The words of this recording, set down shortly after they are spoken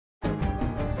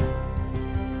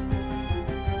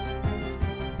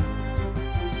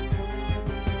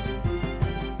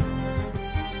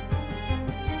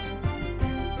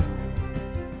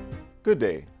Good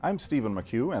day, I'm Stephen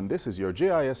McHugh and this is your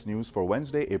JIS news for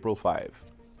Wednesday, April 5.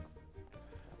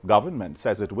 Government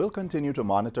says it will continue to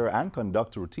monitor and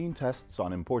conduct routine tests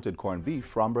on imported corned beef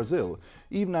from Brazil,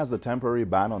 even as the temporary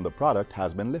ban on the product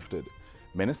has been lifted.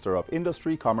 Minister of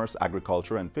Industry, Commerce,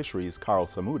 Agriculture and Fisheries Carl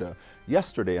Samuda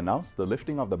yesterday announced the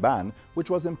lifting of the ban,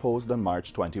 which was imposed on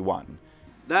March 21.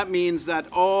 That means that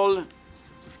all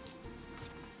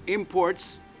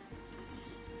imports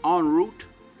en route,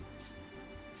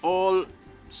 all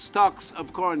stocks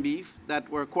of corned beef that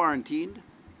were quarantined,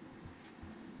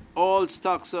 all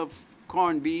stocks of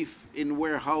corned beef in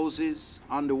warehouses,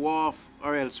 on the wharf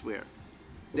or elsewhere,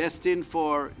 destined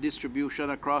for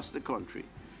distribution across the country,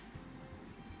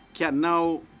 can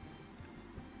now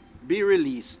be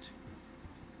released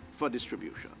for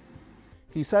distribution.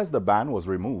 He says the ban was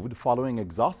removed following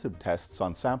exhaustive tests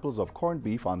on samples of corned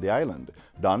beef on the island,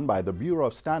 done by the Bureau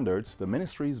of Standards, the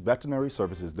Ministry's Veterinary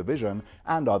Services Division,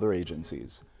 and other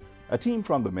agencies. A team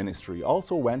from the ministry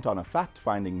also went on a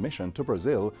fact-finding mission to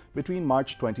Brazil between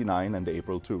March 29 and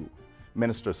April 2.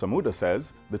 Minister Samuda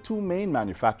says the two main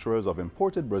manufacturers of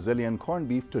imported Brazilian corned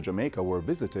beef to Jamaica were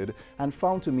visited and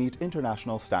found to meet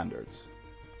international standards.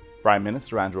 Prime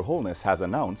Minister Andrew Holness has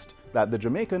announced that the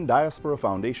Jamaican Diaspora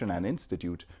Foundation and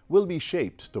Institute will be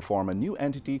shaped to form a new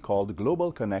entity called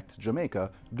Global Connect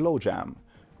Jamaica, GLOJAM,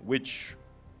 which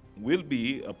will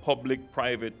be a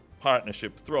public-private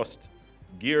partnership thrust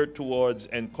geared towards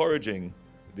encouraging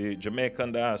the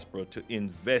Jamaican diaspora to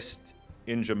invest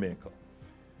in Jamaica.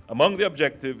 Among the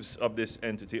objectives of this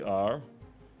entity are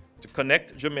to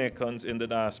connect Jamaicans in the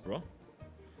diaspora,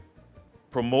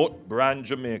 promote brand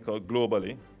Jamaica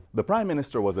globally. The Prime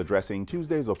Minister was addressing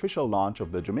Tuesday's official launch of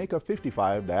the Jamaica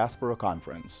 55 Diaspora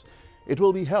Conference. It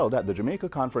will be held at the Jamaica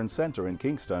Conference Center in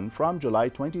Kingston from July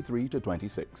 23 to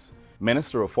 26.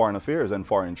 Minister of Foreign Affairs and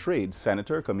Foreign Trade,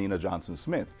 Senator Kamina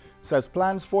Johnson-Smith, says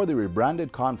plans for the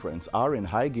rebranded conference are in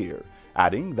high gear,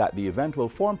 adding that the event will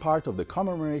form part of the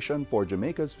commemoration for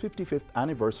Jamaica's 55th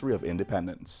anniversary of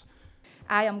independence.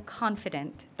 I am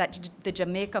confident that the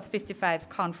Jamaica 55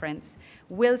 conference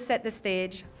will set the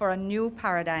stage for a new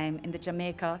paradigm in the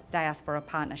Jamaica Diaspora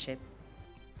Partnership.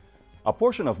 A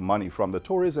portion of money from the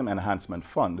Tourism Enhancement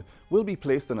Fund will be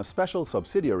placed in a special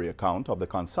subsidiary account of the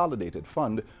Consolidated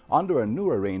Fund under a new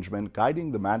arrangement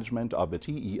guiding the management of the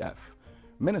TEF.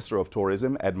 Minister of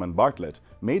Tourism Edmund Bartlett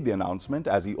made the announcement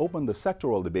as he opened the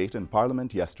sectoral debate in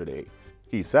Parliament yesterday.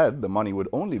 He said the money would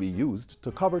only be used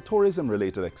to cover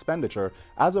tourism-related expenditure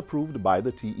as approved by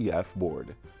the TEF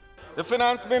board. The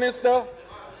Finance Minister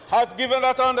has given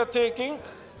that undertaking.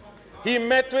 He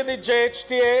met with the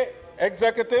JHTA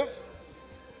executive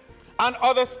and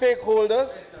other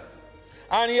stakeholders,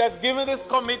 and he has given this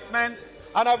commitment,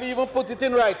 and I've even put it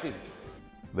in writing.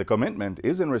 The commitment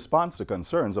is in response to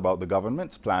concerns about the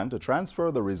government's plan to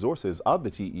transfer the resources of the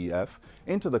TEF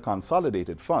into the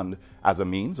Consolidated Fund as a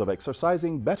means of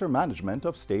exercising better management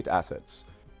of state assets.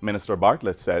 Minister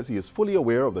Bartlett says he is fully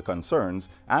aware of the concerns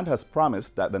and has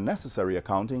promised that the necessary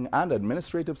accounting and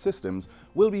administrative systems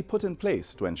will be put in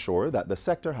place to ensure that the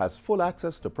sector has full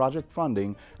access to project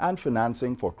funding and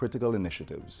financing for critical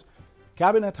initiatives.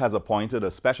 Cabinet has appointed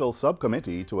a special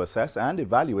subcommittee to assess and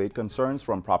evaluate concerns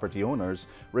from property owners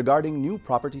regarding new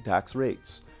property tax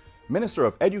rates. Minister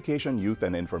of Education, Youth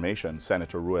and Information,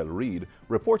 Senator Ruel Reid,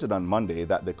 reported on Monday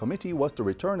that the committee was to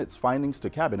return its findings to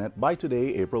Cabinet by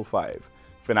today, April 5.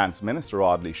 Finance Minister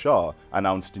Audley Shaw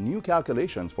announced new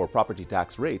calculations for property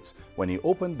tax rates when he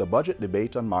opened the budget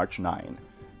debate on March 9.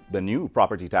 The new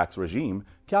property tax regime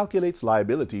calculates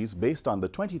liabilities based on the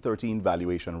 2013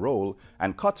 valuation roll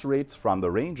and cuts rates from the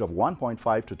range of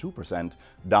 1.5 to 2%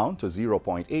 down to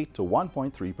 0.8 to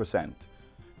 1.3%.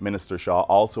 Minister Shaw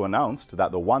also announced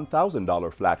that the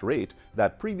 $1,000 flat rate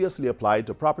that previously applied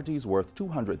to properties worth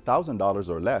 $200,000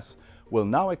 or less will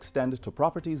now extend to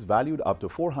properties valued up to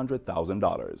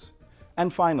 $400,000.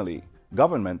 And finally,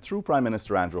 government, through Prime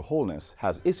Minister Andrew Holness,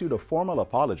 has issued a formal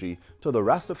apology to the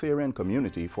Rastafarian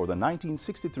community for the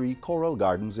 1963 Coral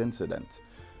Gardens incident.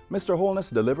 Mr. Holness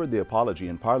delivered the apology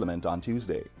in Parliament on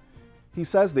Tuesday. He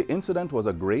says the incident was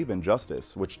a grave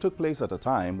injustice which took place at a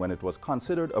time when it was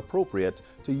considered appropriate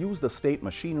to use the state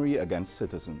machinery against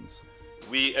citizens.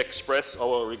 We express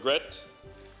our regret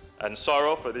and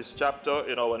sorrow for this chapter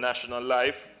in our national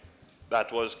life that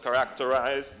was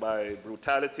characterized by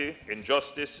brutality,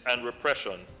 injustice, and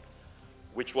repression,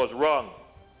 which was wrong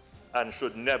and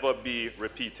should never be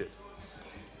repeated.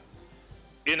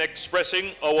 In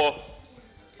expressing our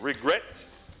regret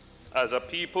as a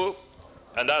people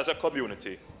and as a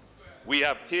community, we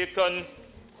have taken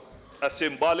a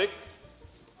symbolic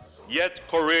yet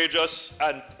courageous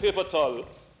and pivotal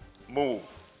move.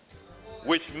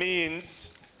 which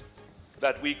means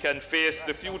that we can face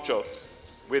the future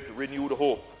with renewed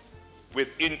hope, with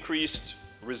increased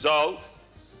resolve,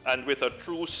 and with a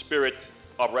true spirit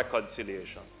of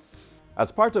reconciliation.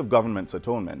 As part of government's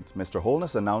atonement, Mr.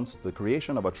 Holness announced the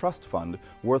creation of a trust fund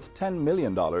worth $10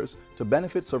 million to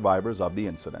benefit survivors of the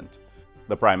incident.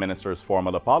 The Prime Minister's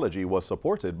formal apology was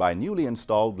supported by newly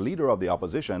installed Leader of the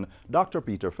Opposition, Dr.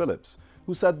 Peter Phillips,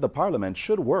 who said the Parliament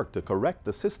should work to correct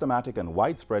the systematic and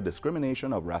widespread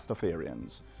discrimination of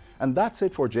Rastafarians. And that's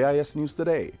it for JIS News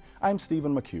Today. I'm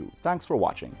Stephen McHugh. Thanks for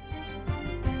watching.